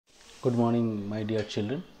Good morning, my dear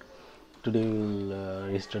children. Today we will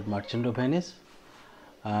restart Merchant of Venice,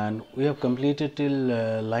 and we have completed till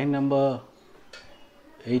line number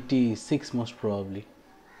 86 most probably,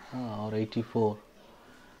 or 84.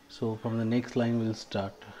 So from the next line we will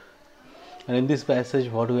start. And in this passage,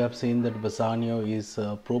 what we have seen that Bassanio is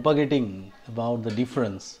propagating about the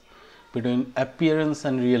difference between appearance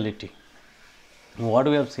and reality. What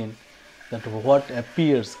we have seen that what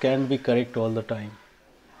appears can be correct all the time,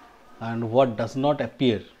 and what does not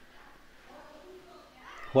appear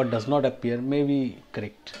may be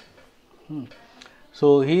correct.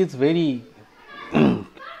 So he is very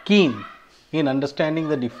keen in understanding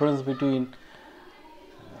the difference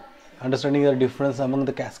among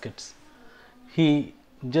the caskets. He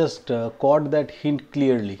just caught that hint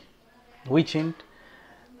clearly. Which hint?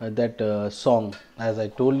 That song, as I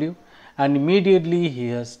told you, and immediately he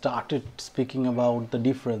has started speaking about the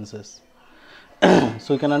differences.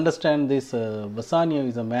 So you can understand this. Bassanio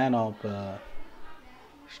is a man of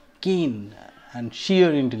keen and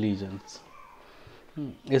sheer intelligence,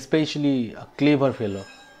 especially a clever fellow.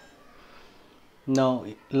 Now,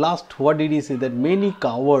 last, what did he say? That many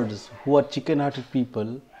cowards who are chicken-hearted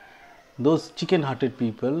people, those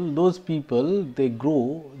people, they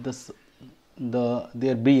grow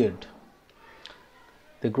their beard.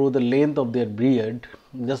 They grow the length of their beard,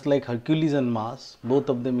 just like Hercules and Mars. Both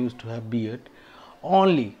of them used to have beard,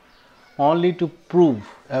 only to prove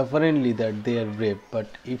apparently that they are brave. But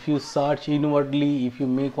if you search inwardly, if you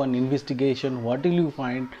make one investigation, what will you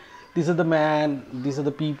find? These are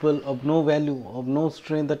the people of no value, of no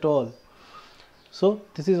strength at all. So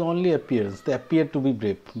this is only appearance. They appear to be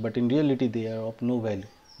brave, but in reality they are of no value.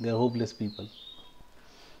 They are hopeless people.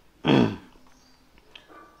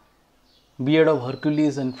 Beard of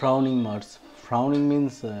Hercules and frowning Mars. Frowning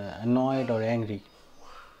means annoyed or angry.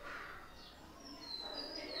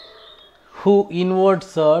 Who inward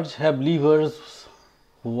search have livers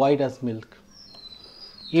white as milk.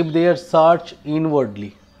 If they are searched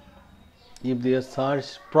inwardly, if they are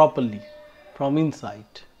searched properly from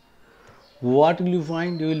inside, what will you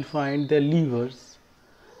find? You will find their livers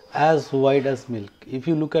as white as milk. If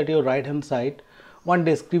you look at your right hand side, one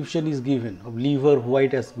description is given of liver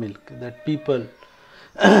white as milk, that people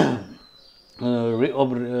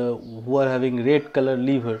who are having red color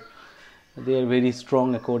liver, they are very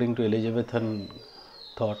strong according to Elizabethan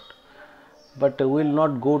thought. But we will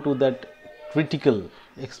not go to that critical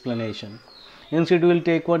explanation. Instead, we will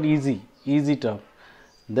take one easy term,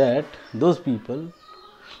 that those people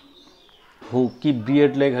who keep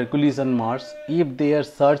beard like Hercules and Mars, if they are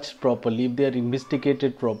searched properly, if they are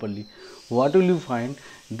investigated properly, what will you find?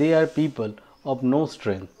 They are people of no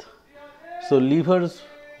strength. So livers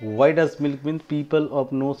white as milk means people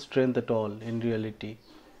of no strength at all in reality.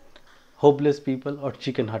 Hopeless people or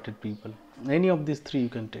chicken-hearted people. Any of these three you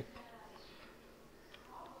can take.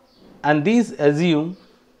 And these assume,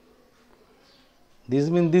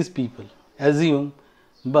 these mean these people assume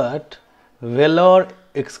but valor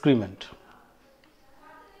excrement.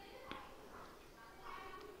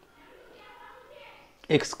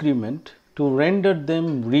 Excrement to render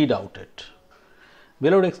them redoubted.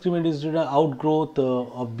 Valor excrement is an outgrowth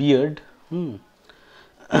of beard, and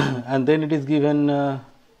then it is given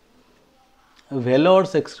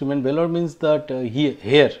valor's excrement. Valor means that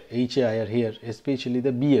hair, H-A-I-R, hair, especially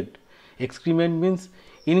the beard. Excrement means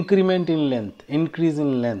increment in length, increase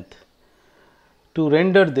in length. To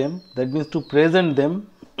render them, that means to present them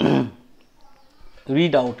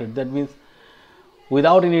redoubted, that means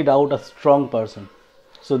without any doubt a strong person.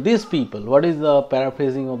 So these people, what is the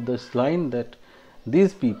paraphrasing of this line? That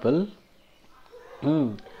these people,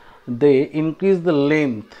 they increase the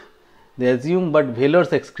length. They assume but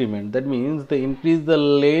valor's excrement, that means they increase the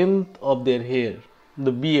length of their hair,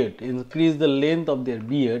 the beard, increase the length of their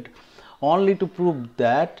beard, only to prove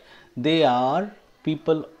that they are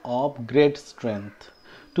people of great strength.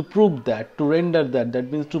 To prove that, to render that,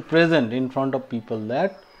 that means to present in front of people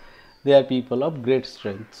that they are people of great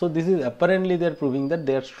strength. So this is apparently they are proving that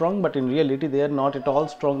they are strong, but in reality they are not at all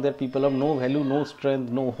strong. They are people of no value, no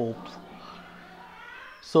strength, no hopes.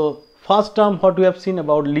 So first term, what we have seen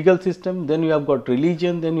about legal system, then you have got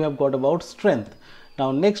religion, then you have got about strength.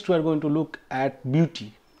 Now next we are going to look at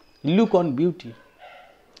beauty. Look on beauty,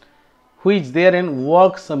 which therein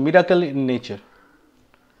works a miracle in nature.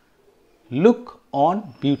 Look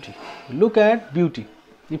on beauty. Look at beauty.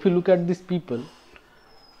 If you look at these people,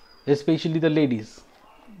 especially the ladies,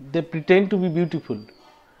 they pretend to be beautiful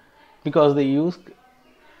because they use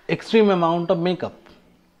extreme amount of makeup.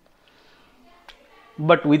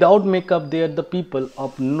 But without makeup, they are the people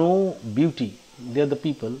of no beauty. They are the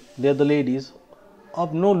people, they are the ladies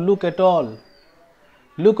of no look at all.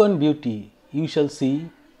 Look on beauty, you shall see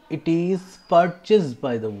it is purchased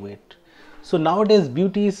by the weight. So nowadays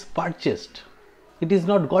beauty is purchased. It is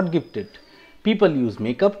not God gifted. People use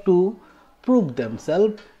makeup to prove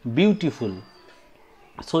themselves beautiful.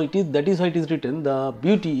 So that is why it is written the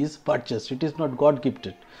beauty is purchased. It is not God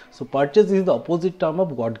gifted. So purchase is the opposite term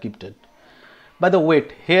of God gifted. By the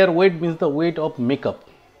weight, here weight means the weight of makeup.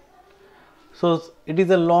 So it is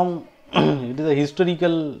a long, it is a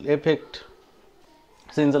historical effect.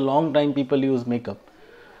 Since a long time people use makeup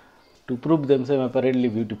to prove themselves apparently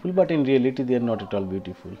beautiful, but in reality they are not at all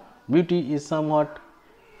beautiful. Beauty is somewhat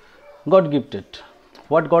God gifted.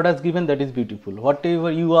 What God has given, that is beautiful.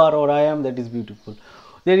 Whatever you are or I am, that is beautiful.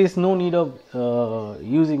 There is no need of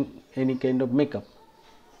using any kind of makeup.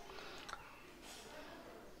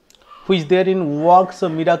 Which therein works a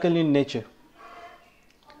miracle in nature.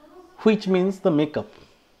 Which means the makeup.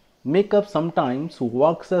 Makeup sometimes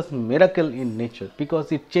works as miracle in nature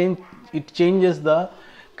because it changes the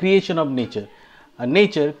creation of nature.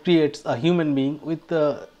 Nature creates a human being with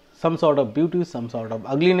some sort of beauty, some sort of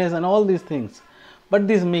ugliness and all these things. But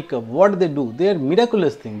this makeup, what they do, they are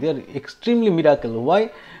miraculous things. They are extremely miracle. Why?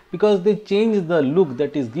 Because they change the look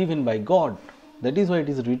that is given by God. That is why it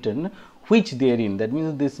is written which therein. That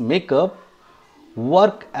means this makeup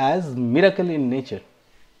work as miracle in nature.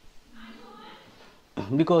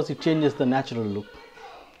 Because it changes the natural look,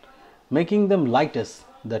 making them lightest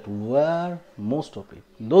that wear most of it.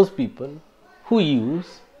 Those people who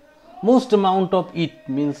use most amount of it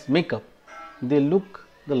means makeup, they look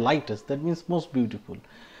the lightest, that means most beautiful.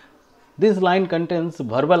 This line contains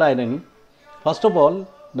verbal irony. First of all,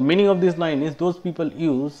 the meaning of this line is those people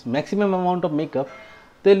use maximum amount of makeup,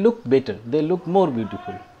 they look better, they look more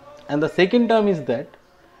beautiful. And the second term is that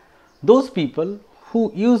those people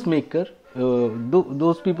who use makeup,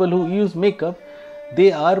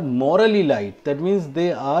 they are morally light. That means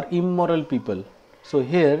they are immoral people. So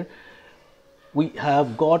here we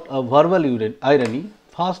have got a verbal irony.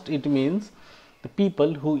 First, it means the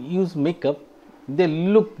people who use makeup, they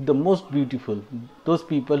look the most beautiful. Those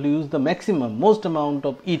people who use the maximum, most amount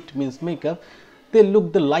of it means makeup, they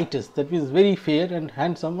look the lightest. That means very fair and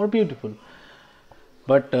handsome or beautiful.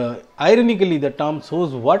 But ironically, the term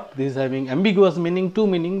shows what this is having ambiguous meaning, two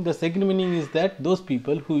meaning. The second meaning is that those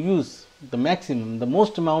people who use the maximum, the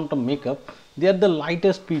most amount of makeup, they are the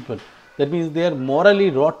lightest people. That means they are morally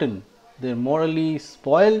rotten, they are morally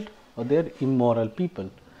spoiled, or they are immoral people.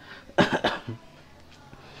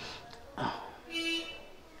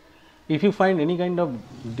 If you find any kind of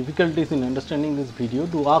difficulties in understanding this video,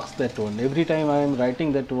 do ask that one. Every time I am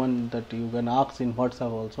writing that one, that you can ask in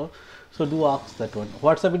WhatsApp also. So do ask that one.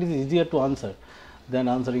 WhatsApp, it is easier to answer than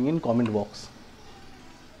answering in comment box.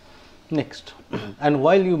 Next, and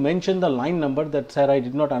while you mention the line number that sir I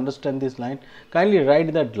did not understand this line, kindly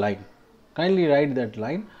write that line. Kindly write that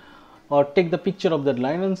line or take the picture of that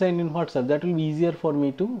line and send in WhatsApp. That will be easier for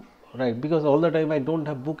me to write, because all the time I don't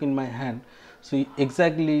have book in my hand. So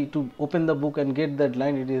exactly to open the book and get that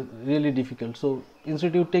line, it is really difficult. So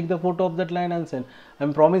instead you take the photo of that line and send. I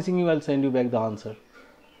am promising you I will send you back the answer.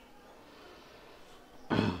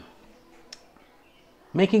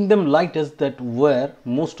 Making them light as that wear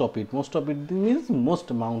most of it. Most of it means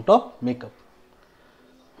most amount of makeup.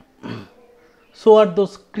 So are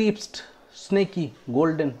those creased, snaky,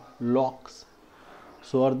 golden locks.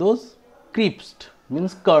 So are those creased,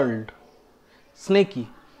 means curled, snaky,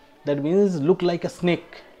 that means look like a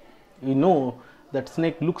snake. You know that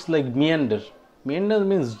snake looks like meander. Meander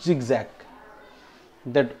means zigzag.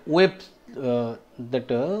 That wave,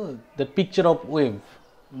 that picture of wave,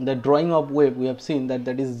 the drawing of wave we have seen that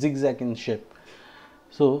is zigzag in shape.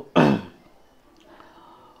 So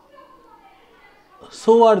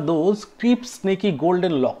so are those creased, snaky,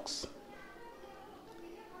 golden locks.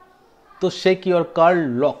 Those shaky or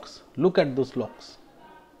curled locks. Look at those locks,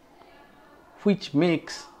 which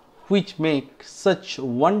make such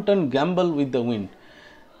wanton gambol with the wind.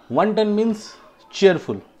 Wanton means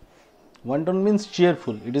cheerful. Wanton means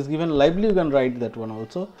cheerful. It is given lively. You can write that one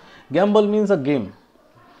also. Gambol means a game.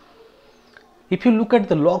 If you look at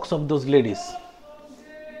the locks of those ladies,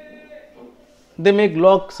 they make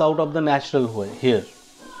locks out of the natural hair.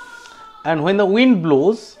 And when the wind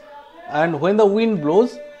blows,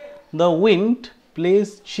 the wind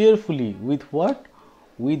plays cheerfully with what?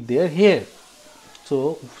 With their hair.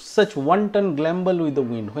 So such wanton gambol with the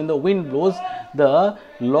wind. When the wind blows, the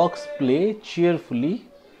locks play cheerfully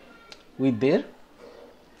with their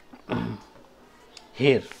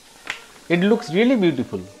hair. It looks really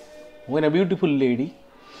beautiful. When a beautiful lady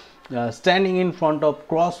standing in front of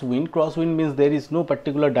crosswind means there is no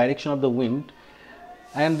particular direction of the wind,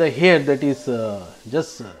 and the hair that is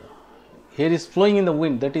just hair is flowing in the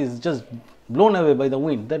wind, that is just blown away by the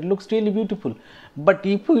wind, that looks really beautiful. But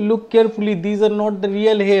if you look carefully, these are not the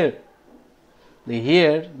real hair. The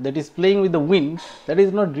hair that is playing with the wind, that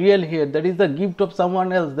is not real hair, that is the gift of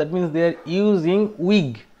someone else. That means they are using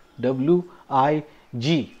wig,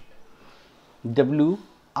 W-I-G,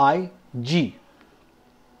 W-I-G.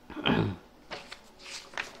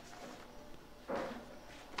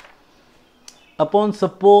 Upon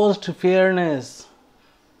supposed fairness,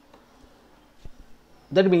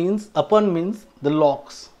 that means upon means the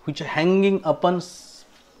locks which are hanging upon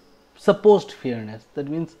supposed fairness, that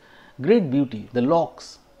means great beauty. The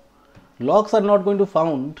locks are not going to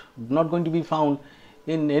be found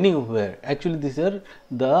in anywhere. Actually, these are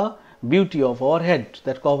the beauty of our head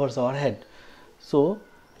that covers our head. So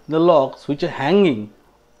the locks which are hanging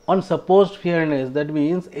on supposed fairness, that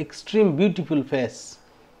means extreme beautiful face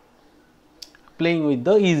playing with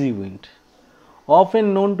the easy wind,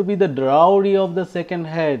 often known to be the dowry of the second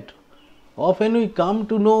head. Often we come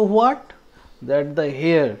to know what? That the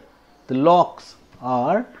hair, the locks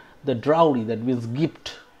are the dowry, that means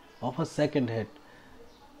gift of a second head.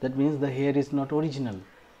 That means the hair is not original.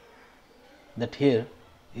 That hair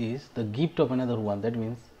is the gift of another one. That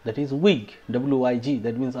means that is wig, W-I-G,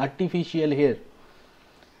 that means artificial hair.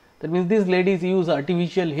 That means these ladies use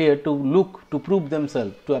artificial hair to look, to prove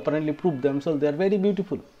themselves, to apparently prove themselves they are very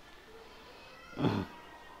beautiful.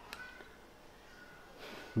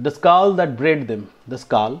 The skull that bred them, the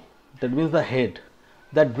skull, that means the head,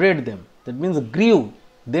 that bred them, that means grew,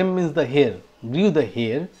 them means the hair, grew the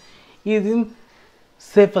hair, is in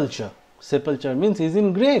sepulture. Sepulture means is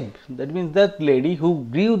in grave. That means that lady who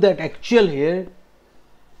grew that actual hair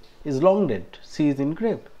is long dead, she is in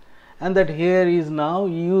grave. And that hair is now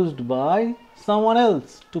used by someone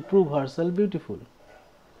else to prove herself beautiful.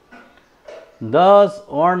 Thus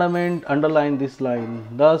ornament, underline this line,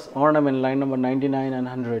 thus ornament, line number 99 and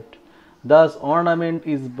 100. Thus ornament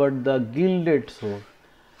is but the gilded sword.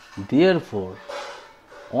 Therefore,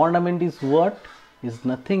 ornament is what? Is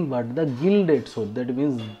nothing but the gilded sword. That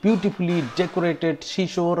means beautifully decorated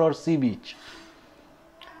seashore or sea beach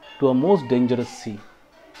to a most dangerous sea.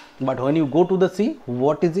 But when you go to the sea,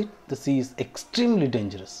 what is it? The sea is extremely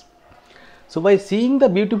dangerous. So by seeing the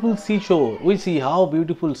beautiful seashore, we see how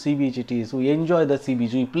beautiful sea beach it is. We enjoy the sea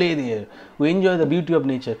beach, we play there, we enjoy the beauty of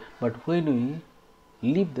nature. But when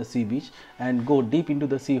we leave the sea beach and go deep into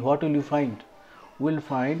the sea, what will you find? We will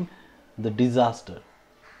find the disaster,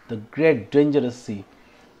 the great dangerous sea,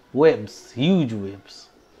 waves, huge waves,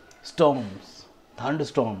 storms,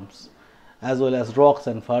 thunderstorms, as well as rocks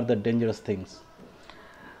and further dangerous things.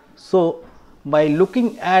 So by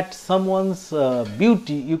looking at someone's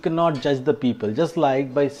beauty, you cannot judge the people. Just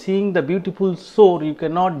like by seeing the beautiful shore, you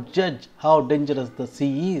cannot judge how dangerous the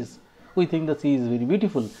sea is. We think the sea is very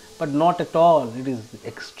beautiful, but not at all. It is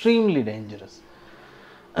extremely dangerous.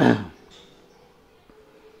 To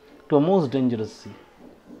a most dangerous sea.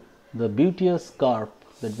 The beauteous scarf,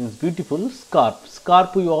 that means beautiful scarf.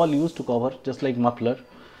 Scarf we all use to cover, just like muffler.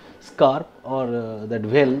 Scarf or that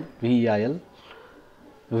veil, V-E-I-L.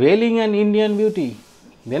 Veiling an Indian beauty.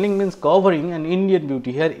 Veiling means covering an Indian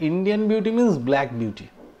beauty. Here Indian beauty means black beauty.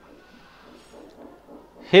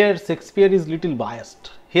 Here Shakespeare is little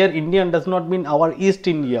biased. Here Indian does not mean our East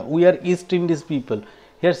India. We are East Indies people.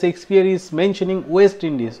 Here Shakespeare is mentioning West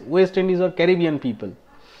Indies. West Indies or Caribbean people.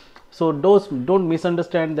 So don't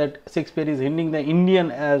misunderstand that Shakespeare is hinting the Indian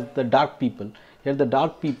as the dark people. Here the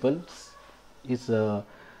dark people is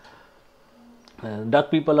dark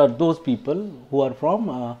people are those people who are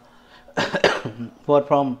from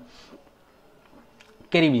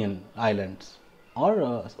Caribbean islands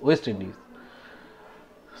or West Indies.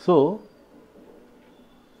 So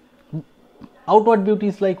outward beauty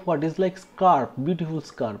is like what? Is like scarf, beautiful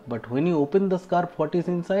scarf. But when you open the scarf, what is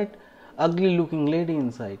inside? Ugly looking lady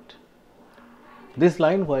inside. This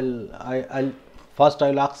line, while I'll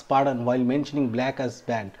ask pardon while mentioning black as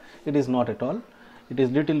bad. It is not at all. It is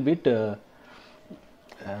little bit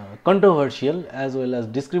controversial as well as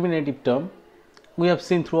discriminative term. We have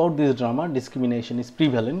seen throughout this drama discrimination is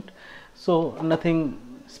prevalent, so nothing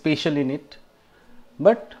special in it,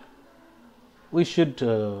 but we should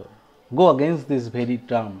go against this very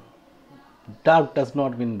term. Dark does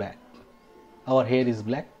not mean bad. Our hair is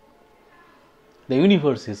black, the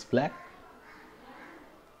universe is black,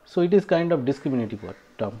 so it is kind of discriminative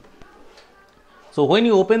term. So when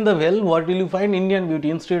you open the veil, what will you find? Indian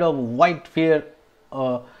beauty. Instead of white fair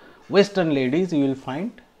Western ladies, you will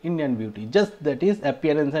find Indian beauty. Just that is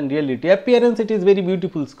appearance and reality. Appearance, it is very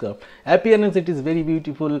beautiful scarf. Appearance, it is very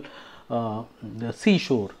beautiful the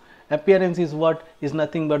seashore. Appearance is what? Is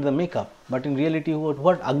nothing but the makeup. But in reality,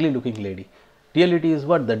 what? Ugly looking lady. Reality is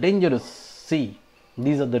what? The dangerous sea.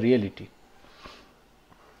 These are the reality.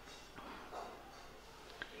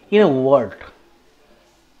 In a word,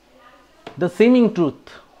 the seeming truth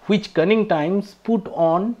which cunning times put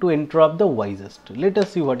on to entrap the wisest. Let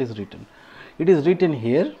us see what is written. It is written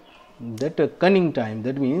here that a cunning time,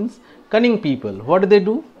 that means cunning people. What do they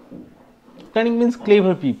do? Cunning means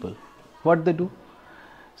clever people. What they do?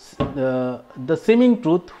 The seeming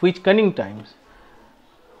truth which cunning times.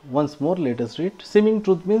 Once more, let us read. Seeming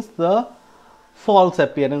truth means the false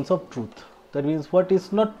appearance of truth. That means what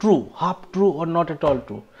is not true, half true or not at all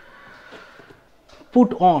true.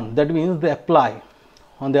 Put on, that means they apply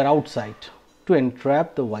on their outside to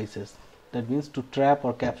entrap the wisest. That means to trap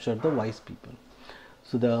or capture the wise people.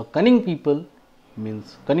 So the cunning people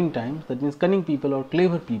means cunning times, that means cunning people or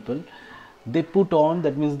clever people, they put on,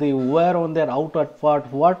 that means they wear on their outward part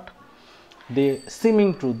what? The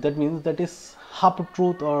seeming truth, that means that is half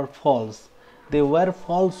truth or false. They wear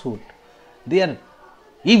falsehood. They are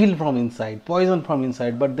evil from inside, poison from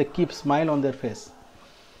inside, but they keep smile on their face.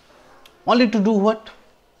 Only to do what?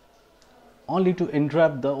 Only to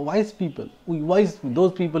entrap the wise people.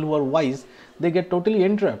 Those people who are wise, they get totally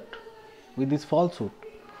entrapped with this falsehood.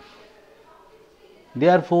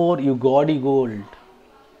 Therefore, you gaudy gold,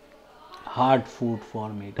 hard food for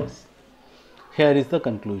maidens. Here is the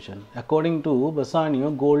conclusion. According to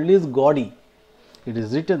Bassanio, gold is gaudy. It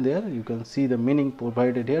is written there. You can see the meaning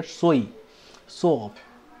provided here. Showy, show off,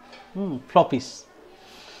 floppies.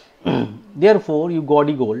 Therefore, you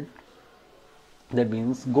gaudy gold. That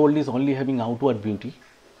means gold is only having outward beauty.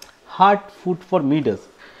 Hard food for Midas.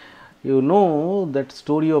 You know that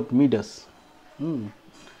story of Midas. And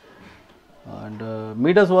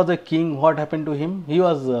Midas was a king. What happened to him? He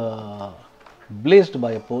was blessed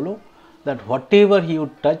by Apollo that whatever he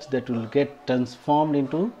would touch, that will get transformed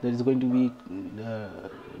into, there is going to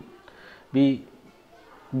be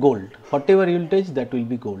gold. Whatever he will touch, that will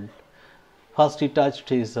be gold. First he touched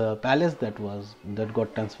his palace, that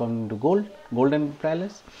got transformed into gold, golden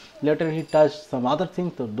palace. Later he touched some other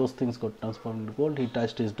things, so those things got transformed into gold. He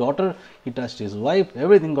touched his daughter, he touched his wife,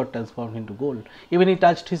 everything got transformed into gold. Even he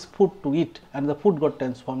touched his food to eat, and the food got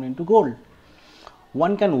transformed into gold.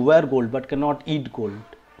 One can wear gold but cannot eat gold.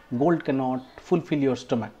 Gold cannot fulfill your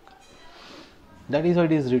stomach. That is why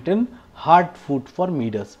it is written, hard food for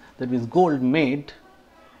Midas. That means gold made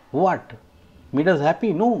what? Midas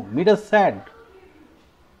happy? No, Midas sad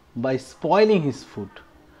by spoiling his food.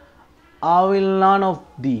 I will none of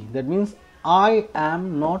thee. That means I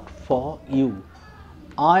am not for you.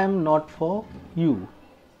 I am not for you,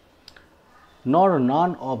 nor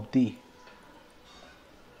none of thee.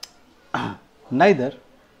 Neither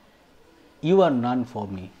you are none for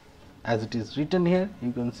me. As it is written here,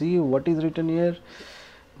 you can see what is written here.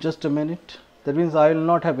 Just a minute. That means I will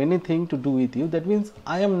not have anything to do with you. That means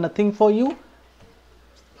I am nothing for you.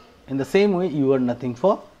 In the same way, you are nothing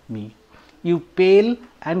for me. You pale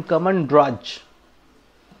and common drudge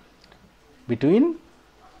between,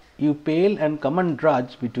 you pale and common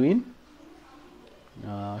drudge between,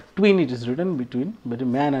 twin it is written, between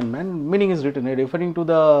man and man. Meaning is written here, referring to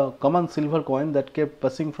the common silver coin that kept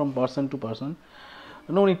passing from person to person.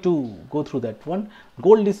 No need to go through that one.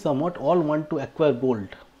 Gold is somewhat, all want to acquire gold.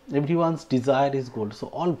 Everyone's desire is gold. So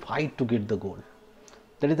all fight to get the gold.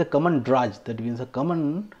 That is a common drudge. That means a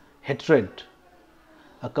common hatred,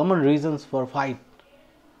 a common reasons for fight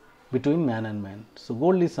between man and man. So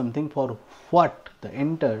gold is something for what the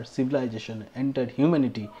entire civilization, entire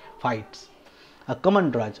humanity fights. A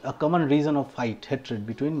common drudge, a common reason of fight, hatred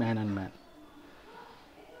between man and man.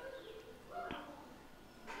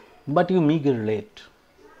 But you meager late,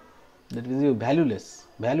 that is you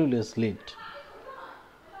valueless late,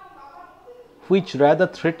 which rather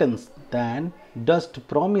threatens than dost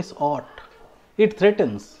promise aught. It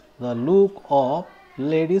threatens. The look of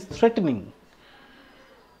late is threatening.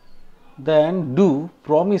 Then do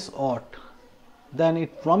promise aught, then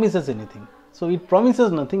it promises anything. So it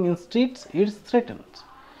promises nothing, instead it threatens.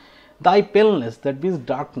 Thy paleness, that means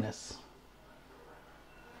darkness,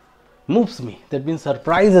 moves me, that means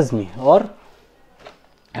surprises me or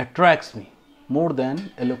attracts me more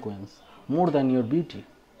than eloquence, more than your beauty.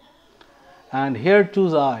 And here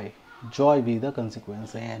choose I, joy be the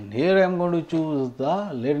consequence. And here I am going to choose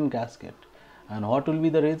the leaden casket. And what will be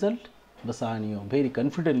the result? Bassanio very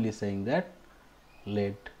confidently saying that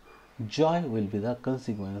let joy will be the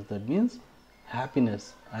consequence. That means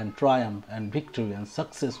happiness and triumph and victory and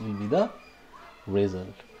success will be the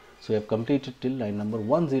result. So we have completed till line number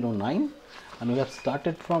 109, and we have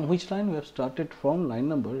started from which line? We have started from line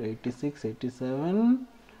number 86, 87,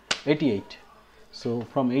 88. So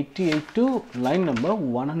from 88 to line number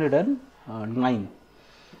 109.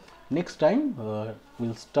 Next time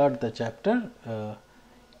we'll start the chapter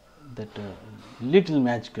that Little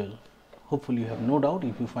Match Girl. Hopefully you have no doubt.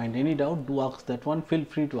 If you find any doubt, do ask that one. Feel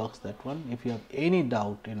free to ask that one if you have any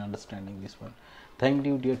doubt in understanding this one. Thank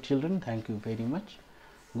you, dear children. Thank you very much.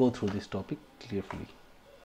 Go through this topic clearly.